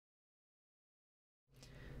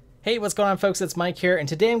Hey, what's going on, folks? It's Mike here, and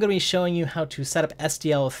today I'm going to be showing you how to set up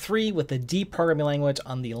SDL3 with the D programming language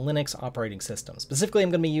on the Linux operating system. Specifically,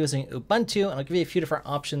 I'm going to be using Ubuntu, and I'll give you a few different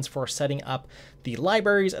options for setting up the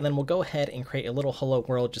libraries, and then we'll go ahead and create a little hello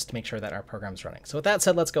world just to make sure that our program's running. So with that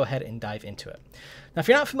said, let's go ahead and dive into it. Now, if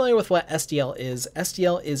you're not familiar with what SDL is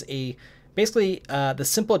basically the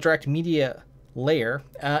simple direct media layer,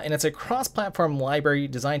 and it's a cross-platform library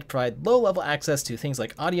designed to provide low-level access to things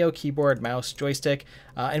like audio, keyboard, mouse, joystick,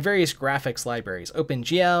 and various graphics libraries,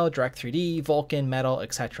 OpenGL, Direct3D, Vulkan, Metal,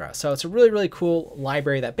 etc. So it's a really cool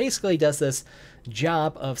library that basically does this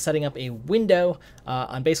job of setting up a window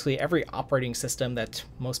on basically every operating system that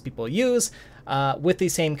most people use with the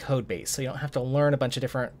same code base. So you don't have to learn a bunch of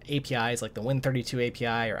different APIs like the Win32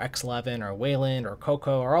 API or X11 or Wayland or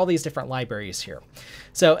Cocoa or all these different libraries here.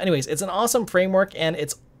 So anyways, it's an awesome framework, and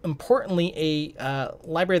it's importantly a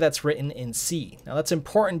library that's written in C. Now that's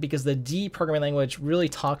important because the D programming language really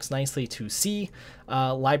talks nicely to C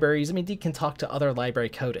libraries. I mean, D can talk to other library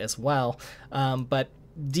code as well, but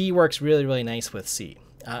D works really nice with C.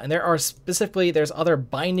 And there's other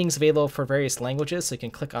bindings available for various languages, so you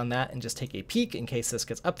can click on that and just take a peek in case this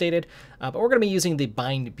gets updated. But we're going to be using the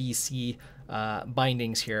bindbc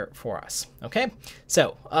bindings here for us. Okay,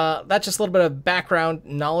 so that's just a little bit of background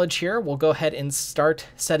knowledge here. We'll go ahead and start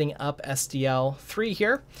setting up SDL3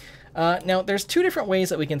 here. Now, there's two different ways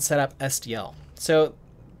that we can set up SDL. So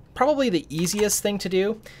probably the easiest thing to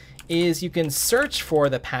do is you can search for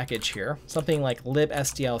the package here, something like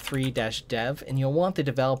libsdl3-dev, and you'll want the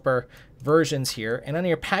developer versions here. And on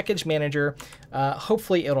your package manager,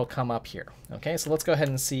 hopefully it'll come up here. Okay, so let's go ahead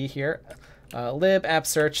and see here. Lib app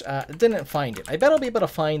search, didn't find it. I bet I'll be able to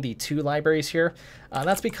find the two libraries here.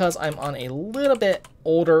 That's because I'm on a little bit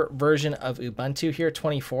older version of Ubuntu here,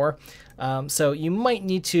 24. So you might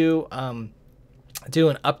need to do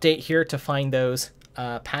an update here to find those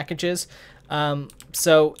packages.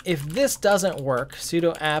 So if this doesn't work,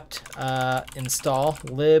 sudo apt install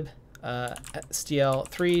lib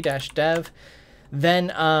sdl3-dev,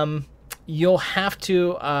 then you'll have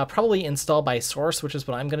to probably install by source, which is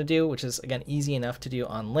what I'm going to do, which is, again, easy enough to do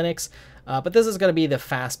on Linux. But this is going to be the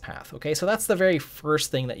fast path. Okay, so that's the very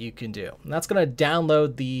first thing that you can do. And that's going to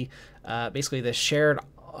download the basically the shared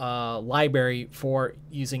library for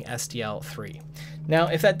using SDL3. Now,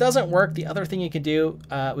 if that doesn't work, the other thing you can do,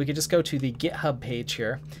 we could just go to the GitHub page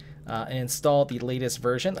here and install the latest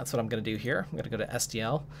version. That's what I'm going to do here. I'm going to go to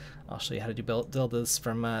SDL. I'll show you how to build this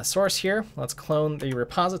from source here. Let's clone the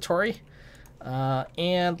repository.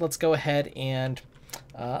 And let's go ahead and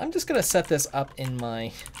I'm just going to set this up in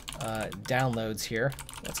my downloads here.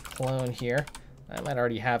 Let's clone here. I might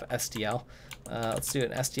already have SDL. Let's do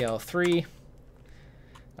an SDL3.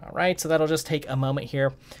 All right, so that'll just take a moment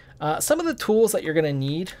here. Some of the tools that you're going to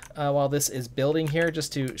need while this is building here,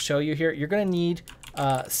 just to show you here, you're going to need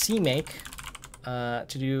CMake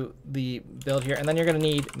to do the build here, and then you're going to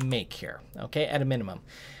need make here, okay, at a minimum.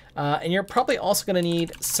 And you're probably also going to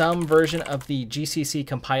need some version of the GCC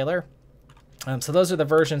compiler. So those are the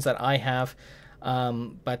versions that I have,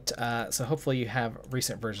 so hopefully you have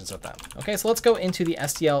recent versions of them. Okay, so let's go into the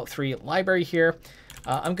SDL3 library here.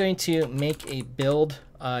 I'm going to make a build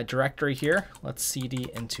directory here. Let's cd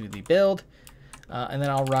into the build, and then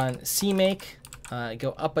I'll run cmake,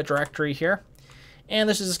 go up a directory here. And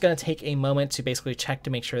this is just going to take a moment to basically check to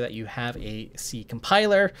make sure that you have a C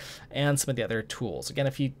compiler and some of the other tools. Again,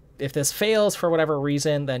 if this fails for whatever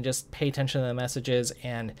reason, then just pay attention to the messages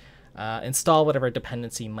and install whatever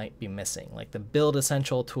dependency might be missing, like the build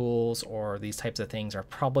essential tools or these types of things are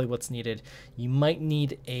probably what's needed. You might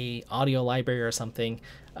need a audio library or something,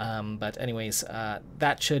 but anyways,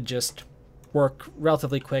 that should just work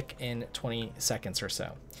relatively quick in 20 seconds or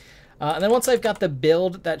so. And then once I've got the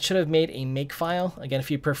build, that should have made a make file. Again, if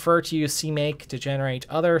you prefer to use CMake to generate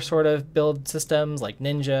other sort of build systems like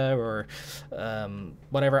Ninja or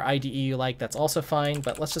whatever IDE you like, that's also fine.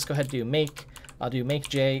 But let's just go ahead and do make. I'll do make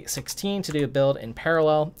J16 to do a build in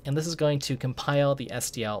parallel, and this is going to compile the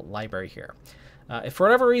SDL library here. If for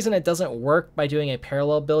whatever reason it doesn't work by doing a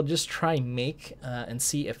parallel build, just try make and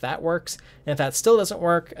see if that works. And if that still doesn't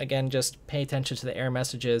work, again, just pay attention to the error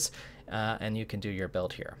messages and you can do your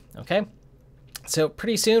build here. Okay. So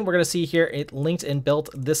pretty soon we're going to see here it linked and built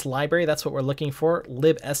this library. That's what we're looking for,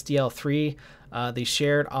 libsdl3, the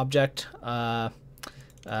shared object.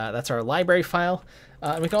 That's our library file.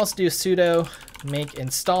 And we can also do sudo make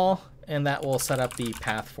install, and that will set up the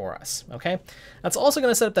path for us. Okay, that's also going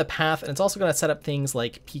to set up the path, and it's also going to set up things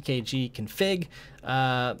like pkg config.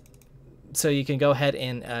 So you can go ahead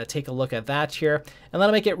and take a look at that here, and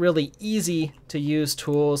that'll make it really easy to use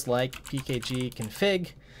tools like pkg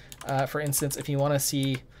config. For instance, if you want to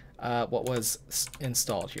see what was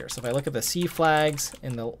installed here. So if I look at the C flags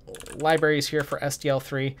in the libraries here for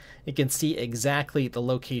SDL3, you can see exactly the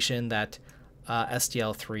location that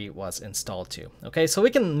SDL3 was installed to. Okay, so we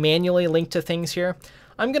can manually link to things here.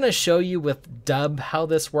 I'm going to show you with dub how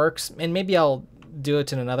this works, and maybe I'll do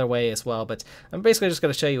it in another way as well, but I'm basically just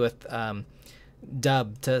going to show you with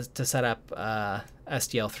dub to set up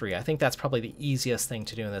SDL3. I think that's probably the easiest thing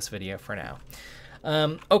to do in this video for now.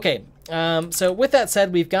 Okay, so with that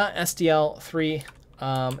said, we've got SDL3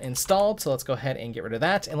 installed, so let's go ahead and get rid of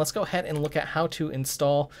that, and let's go ahead and look at how to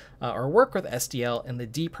install or work with SDL in the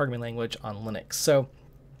D programming language on Linux. So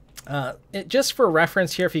just for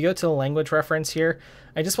reference here, if you go to the language reference here,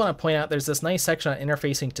 I just want to point out there's this nice section on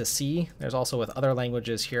interfacing to C. There's also with other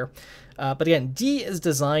languages here. But again, D is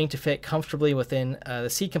designed to fit comfortably within the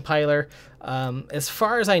C compiler. As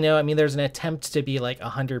far as I know, I mean, there's an attempt to be like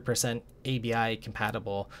 100% ABI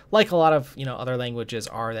compatible, like a lot of other languages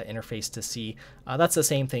are that interface to C. That's the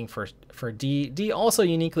same thing for D. D also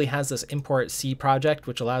uniquely has this import C project,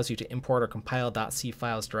 which allows you to import or compile .c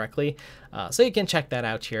files directly. So you can check that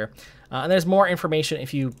out here. And there's more information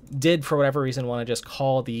if you did, for whatever reason, want to just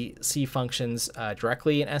call the C functions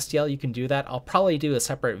directly in SDL. You can do that. I'll probably do a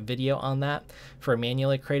separate video on that for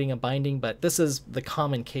manually creating a binding, but this is the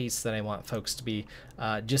common case that I want folks to be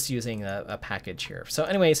just using a package here. So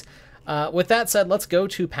anyways, with that said, let's go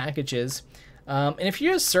to packages. And if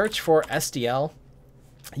you just search for SDL,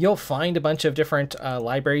 you'll find a bunch of different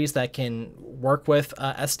libraries that can work with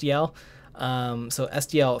SDL. So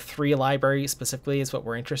SDL3 library specifically is what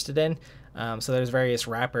we're interested in. So there's various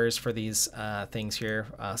wrappers for these things here.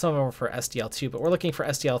 Some of them are for SDL2, but we're looking for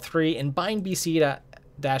SDL3, and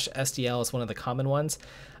bindbc.sdl is one of the common ones.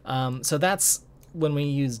 So that's when we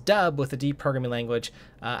use dub with the D programming language,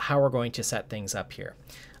 how we're going to set things up here.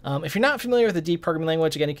 If you're not familiar with the D programming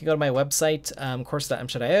language, again, you can go to my website,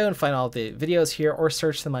 course.msg.io, and find all the videos here, or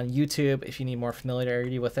search them on YouTube if you need more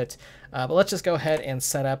familiarity with it. But let's just go ahead and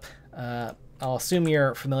set up. I'll assume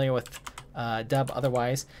you're familiar with dub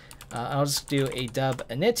otherwise. I'll just do a dub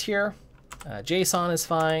init here. JSON is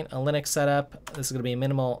fine. A Linux setup. This is going to be a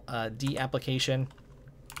minimal D application.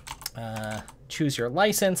 Choose your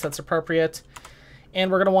license that's appropriate. And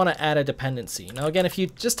we're going to want to add a dependency. Now, again, if you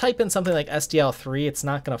just type in something like SDL3, it's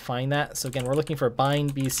not going to find that. So again, we're looking for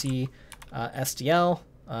bindbc.sdl,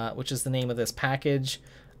 which is the name of this package.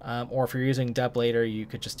 Or if you're using dub later, you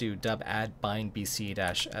could just do dub add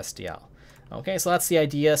bindbc-sdl. Okay, so that's the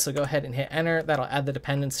idea. So go ahead and hit enter. That'll add the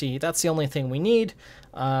dependency. That's the only thing we need.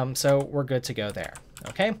 So we're good to go there.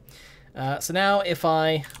 Okay. So now if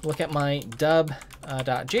I look at my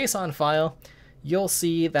dub.json file, you'll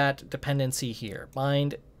see that dependency here,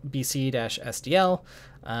 bindbc-sdl,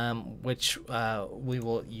 which we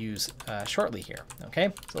will use shortly here.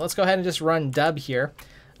 Okay, so let's go ahead and just run dub here.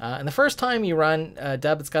 And the first time you run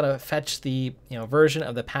dub, it's got to fetch the version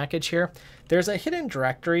of the package here. There's a hidden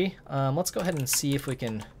directory. Let's go ahead and see if we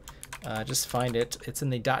can just find it. It's in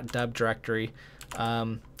the .dub directory.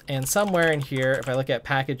 And somewhere in here, if I look at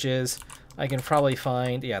packages, I can probably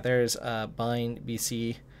find, yeah, there's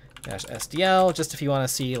bindbc-sdl, just if you want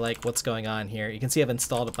to see like what's going on here. You can see I've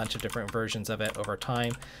installed a bunch of different versions of it over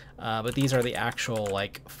time, but these are the actual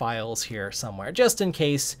like files here somewhere, just in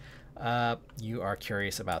case you are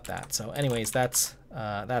curious about that. So anyways, that's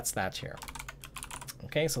that here.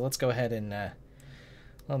 Okay, so let's go ahead and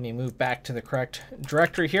let me move back to the correct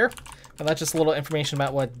directory here. And that's just a little information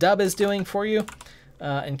about what dub is doing for you,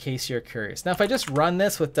 in case you're curious. Now, if I just run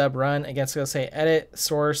this with dub run, again, it's going to say edit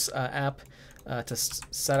source app to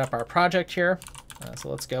set up our project here. So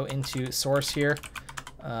let's go into source here.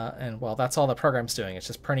 And well, that's all the program's doing. It's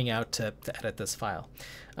just printing out to edit this file.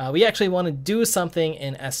 We actually want to do something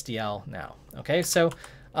in SDL now. Okay, so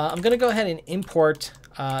I'm going to go ahead and import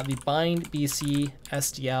the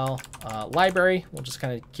bindbc.sdl library. We'll just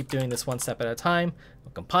kind of keep doing this one step at a time.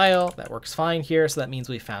 We'll compile. That works fine here, so that means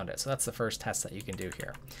we found it. So that's the first test that you can do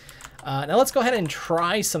here. Now let's go ahead and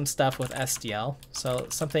try some stuff with SDL. So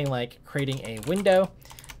something like creating a window.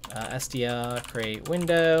 SDL create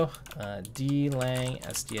window, Dlang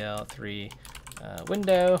SDL3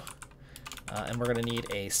 window, and we're going to need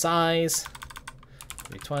a size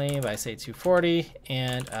 320 by say 240,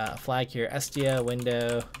 and a flag here, SDL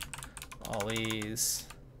window always.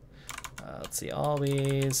 Let's see,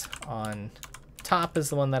 always on top is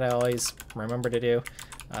the one that I always remember to do.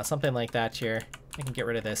 Something like that here. I can get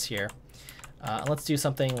rid of this here. Let's do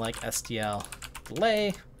something like SDL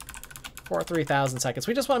delay for 3,000 seconds.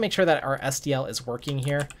 We just want to make sure that our SDL is working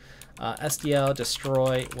here. SDL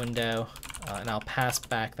destroy window And I'll pass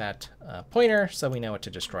back that pointer so we know what to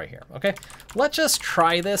destroy here. Okay, let's just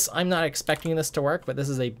try this. I'm not expecting this to work, but this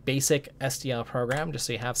is a basic SDL program, just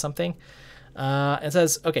so you have something. It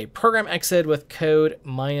says, okay, program exited with code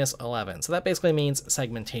 -11. So that basically means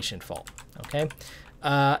segmentation fault. Okay,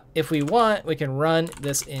 if we want, we can run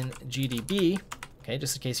this in GDB. Okay,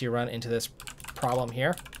 just in case you run into this problem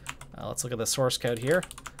here. Let's look at the source code here.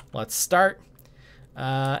 Let's start.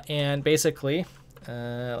 And basically,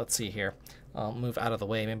 let's see here. I'll move out of the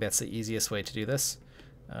way. Maybe that's the easiest way to do this.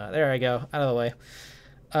 There I go, out of the way.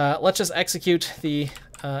 Let's just execute the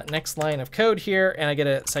next line of code here, and I get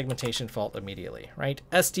a segmentation fault immediately, right?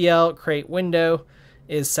 SDL create window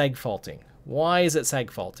is seg faulting. Why is it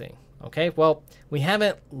seg faulting? Okay, well, we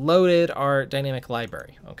haven't loaded our dynamic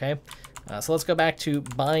library, okay? So let's go back to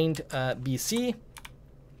bindbc,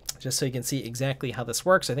 just so you can see exactly how this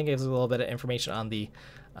works. I think it gives a little bit of information on the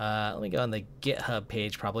let me go on the GitHub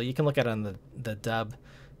page probably. You can look at it on the dub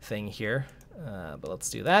thing here, but let's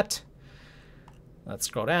do that. Let's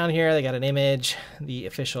scroll down here. They got an image, the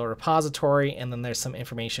official repository, and then there's some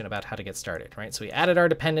information about how to get started, right? So we added our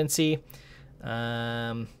dependency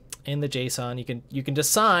in the JSON. You can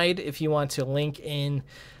decide if you want to link in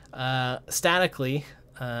statically.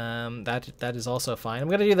 That is also fine. I'm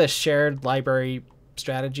going to do the shared library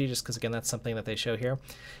strategy just because, again, that's something that they show here.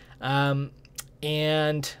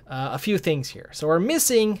 And a few things here. So we're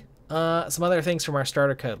missing some other things from our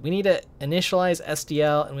starter code. We need to initialize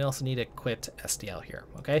SDL, and we also need to quit SDL here.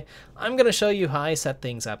 Okay, I'm going to show you how I set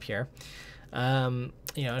things up here.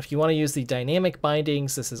 You know, if you want to use the dynamic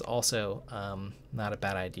bindings, this is also not a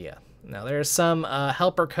bad idea. Now there's some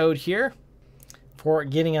helper code here for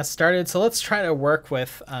getting us started. So let's try to work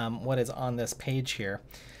with what is on this page here.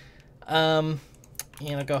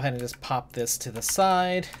 You know, go ahead and just pop this to the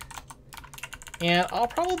side. And I'll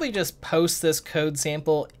probably just post this code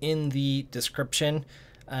sample in the description,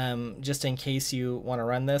 just in case you want to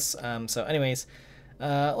run this. So anyways,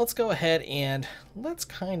 let's go ahead and let's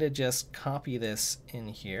kind of just copy this in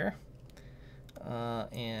here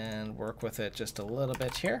and work with it just a little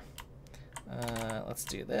bit here. Let's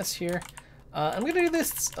do this here. I'm going to do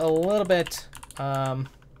this a little bit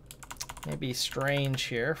maybe strange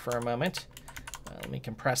here for a moment. Let me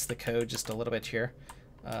compress the code just a little bit here.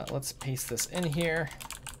 Let's paste this in here.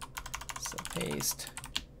 So paste.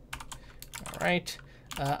 All right.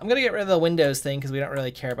 I'm going to get rid of the Windows thing because we don't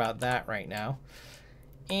really care about that right now.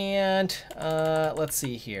 And let's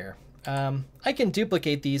see here. I can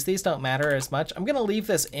duplicate these. These don't matter as much. I'm going to leave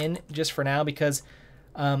this in just for now because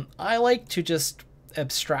I like to just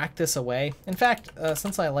abstract this away. In fact,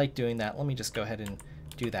 since I like doing that, let me just go ahead and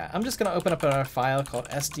do that. I'm just going to open up a file called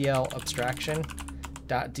SDL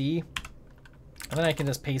abstraction.d. And then I can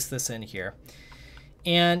just paste this in here.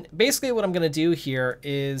 And basically what I'm going to do here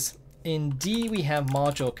is in D we have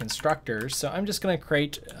module constructors. So I'm just going to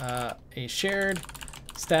create a shared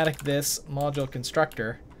static this module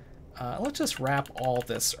constructor. Let's just wrap all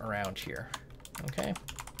this around here. Okay.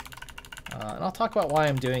 And I'll talk about why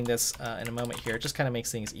I'm doing this in a moment here. It just kind of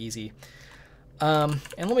makes things easy. And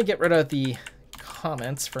let me get rid of the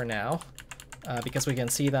comments for now. Because we can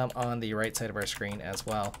see them on the right side of our screen as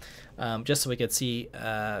well, just so we could see,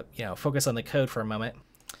 you know, focus on the code for a moment.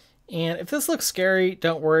 And if this looks scary,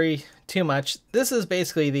 don't worry too much. This is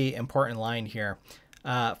basically the important line here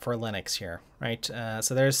for Linux here, right?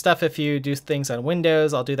 So there's stuff if you do things on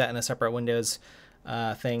Windows. I'll do that in a separate Windows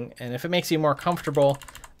thing. And if it makes you more comfortable,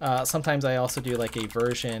 sometimes I also do like a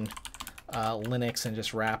version Linux and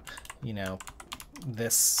just wrap, you know,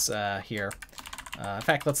 this here. In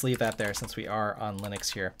fact, let's leave that there since we are on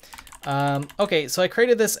Linux here. Okay, so I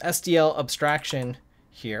created this SDL abstraction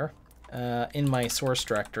here in my source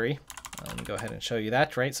directory. Let me go ahead and show you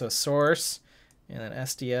that, right? So source and then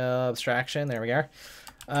SDL abstraction, there we are.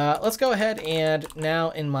 Let's go ahead and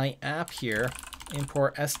now in my app here,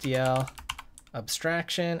 import SDL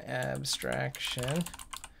abstraction.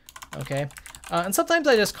 Okay. And sometimes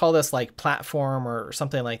I just call this like platform or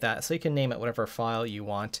something like that. So you can name it whatever file you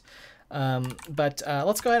want. But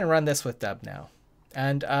let's go ahead and run this with dub now.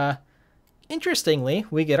 And interestingly,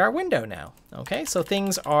 we get our window now. Okay, so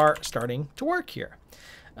things are starting to work here.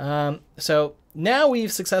 So now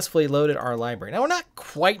we've successfully loaded our library. Now we're not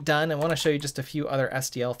quite done. I want to show you just a few other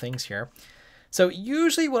SDL things here. So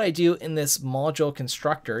usually what I do in this module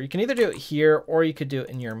constructor, you can either do it here or you could do it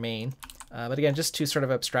in your main. But again, just to sort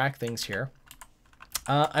of abstract things here.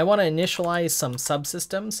 I want to initialize some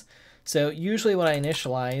subsystems. So usually what I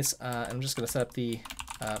initialize, I'm just going to set up the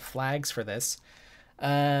flags for this.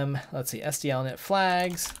 Let's see, SDL init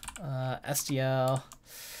flags, SDL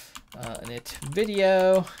init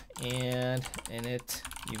video, and init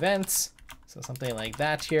events. So something like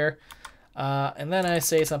that here. And then I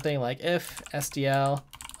say something like if SDL,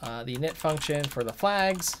 the init function for the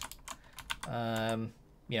flags,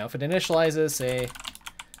 if it initializes, say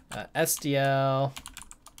SDL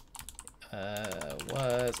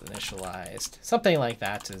was initialized. Something like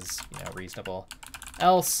that is reasonable.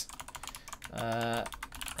 Else,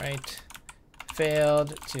 right, failed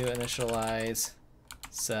to initialize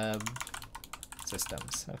subsystems.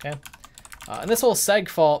 Okay, and this will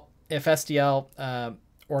segfault if SDL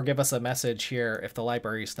or give us a message here if the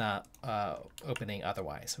library is not opening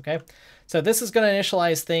otherwise. Okay, so this is going to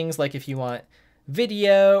initialize things like if you want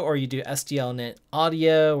video or you do SDL init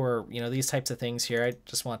audio or these types of things here. I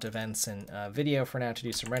just want events and video for now to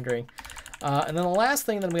do some rendering. And then the last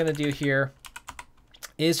thing that I'm going to do here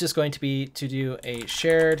is just going to be to do a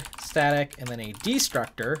shared static and then a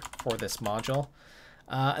destructor for this module.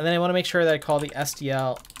 And then I want to make sure that I call the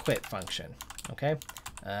SDL quit function, okay,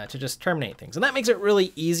 to just terminate things. And that makes it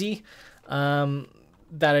really easy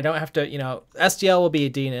that I don't have to, SDL will be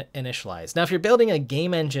de-initialized. Now, if you're building a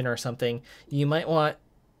game engine or something, you might want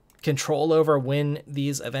control over when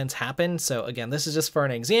these events happen. So again, this is just for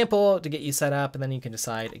an example to get you set up, and then you can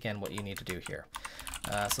decide, again, what you need to do here.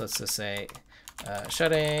 So let's just say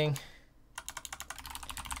shutting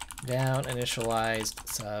down initialized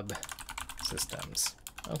subsystems.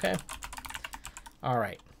 Okay. All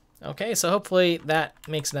right. Okay, so hopefully that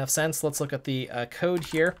makes enough sense. Let's look at the code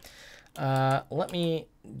here. Let me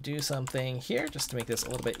do something here just to make this a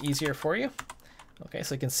little bit easier for you. Okay,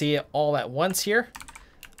 so you can see it all at once here.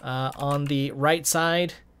 On the right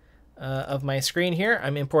side of my screen here,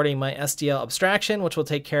 I'm importing my SDL abstraction, which will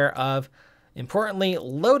take care of, importantly,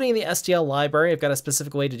 loading the SDL library. I've got a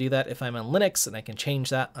specific way to do that if I'm on Linux, and I can change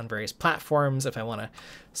that on various platforms. If I want to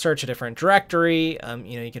search a different directory,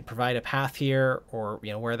 you can provide a path here, or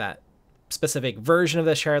where that specific version of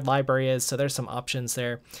the shared library is. So there's some options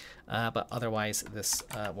there, but otherwise this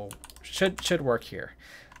should work here.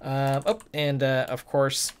 Of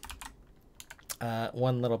course,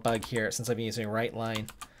 one little bug here, since I'm using write line.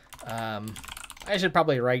 I should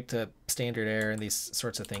probably write to standard error and these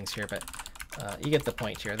sorts of things here, but you get the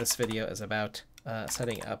point here. This video is about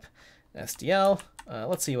setting up SDL.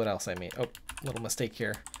 Let's see what else I made. Oh, little mistake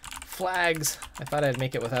here. Flags. I thought I'd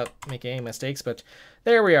make it without making any mistakes, but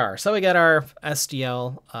there we are. So we got our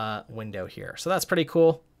SDL window here. So that's pretty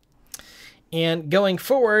cool. And going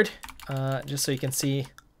forward, just so you can see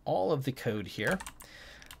all of the code here,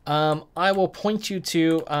 I will point you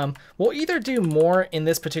to, we'll either do more in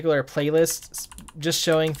this particular playlist, just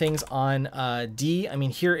showing things on D. I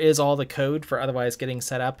mean, here is all the code for otherwise getting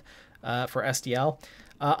set up for SDL.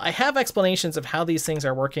 I have explanations of how these things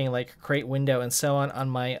are working, like create window and so on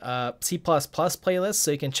my C++ playlist,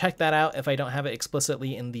 so you can check that out if I don't have it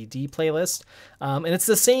explicitly in the D playlist. And it's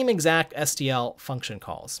the same exact SDL function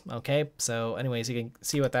calls, okay? So anyways, you can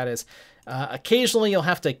see what that is. Occasionally you'll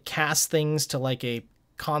have to cast things to like a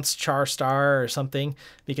const char star or something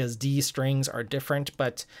because D strings are different,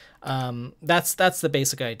 but that's the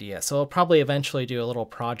basic idea. So I'll probably eventually do a little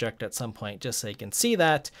project at some point just so you can see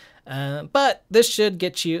that. But this should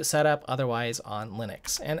get you set up otherwise on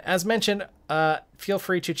Linux. And as mentioned, feel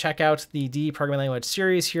free to check out the D programming language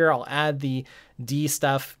series here. I'll add the D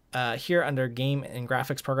stuff here under game and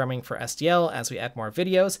graphics programming for SDL as we add more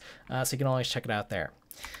videos. So you can always check it out there.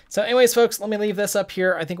 So anyways, folks, let me leave this up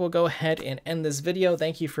here. I think we'll go ahead and end this video.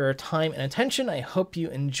 Thank you for your time and attention. I hope you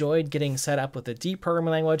enjoyed getting set up with the D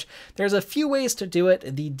programming language. There's a few ways to do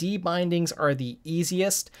it. The D bindings are the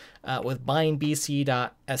easiest with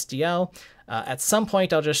bindbc.sdl. At some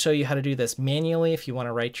point, I'll just show you how to do this manually if you want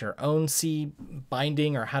to write your own C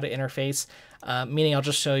binding or how to interface. Meaning I'll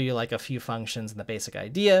just show you like a few functions and the basic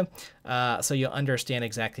idea so you'll understand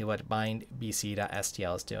exactly what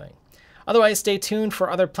bindbc.sdl is doing. Otherwise, stay tuned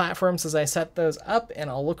for other platforms as I set those up, and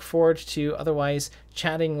I'll look forward to otherwise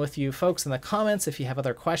chatting with you folks in the comments if you have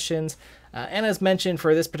other questions. And as mentioned,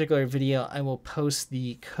 for this particular video, I will post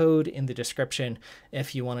the code in the description.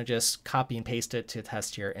 If you want to just copy and paste it to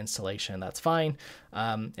test your installation, that's fine.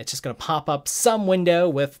 It's just going to pop up some window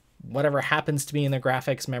with whatever happens to be in the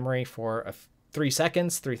graphics memory for 3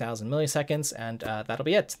 seconds, 3000 milliseconds, and that'll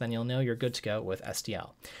be it. Then you'll know you're good to go with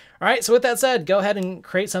SDL. All right, so with that said, go ahead and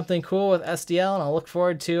create something cool with SDL, and I'll look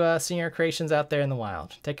forward to seeing your creations out there in the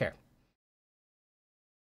wild. Take care.